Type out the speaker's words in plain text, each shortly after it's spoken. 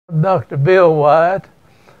Dr. Bill Wyatt.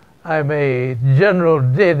 I'm a general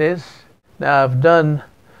dentist. Now I've done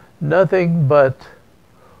nothing but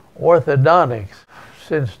orthodontics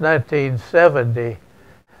since 1970,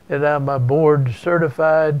 and I'm a board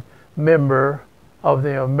certified member of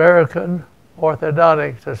the American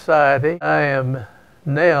Orthodontic Society. I am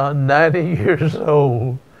now 90 years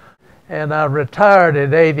old, and I retired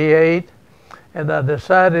at 88, and I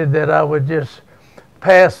decided that I would just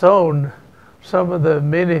pass on some of the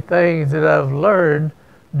many things that I've learned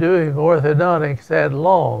doing orthodontics that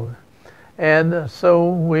long. And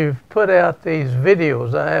so we've put out these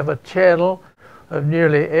videos. I have a channel of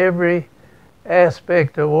nearly every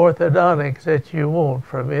aspect of orthodontics that you want,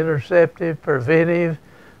 from interceptive, preventive,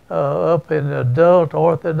 up in adult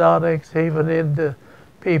orthodontics, even into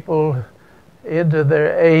people into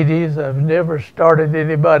their 80s. I've never started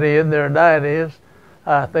anybody in their 90s.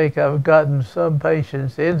 I think I've gotten some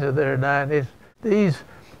patients into their 90s. These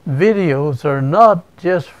videos are not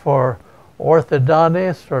just for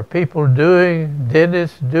orthodontists or people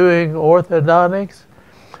dentists doing orthodontics,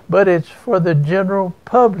 but it's for the general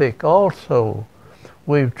public also.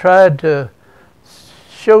 We've tried to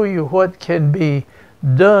show you what can be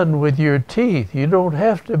done with your teeth. You don't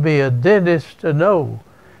have to be a dentist to know.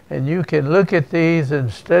 And you can look at these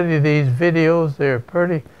and study these videos. They're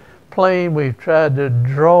pretty plain. We've tried to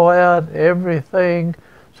draw out everything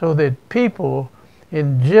so that people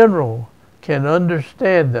in general can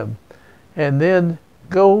understand them, and then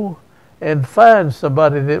go and find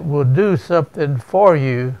somebody that will do something for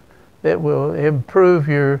you that will improve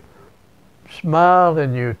your smile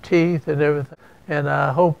and your teeth and everything. And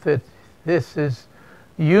I hope that this is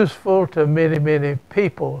useful to many, many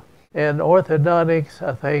people. And orthodontics,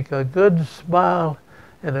 I think a good smile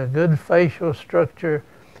and a good facial structure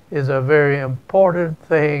is a very important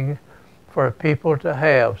thing for people to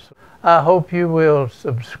have. So I hope you will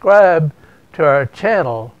subscribe to our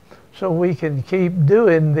channel so we can keep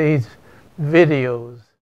doing these videos.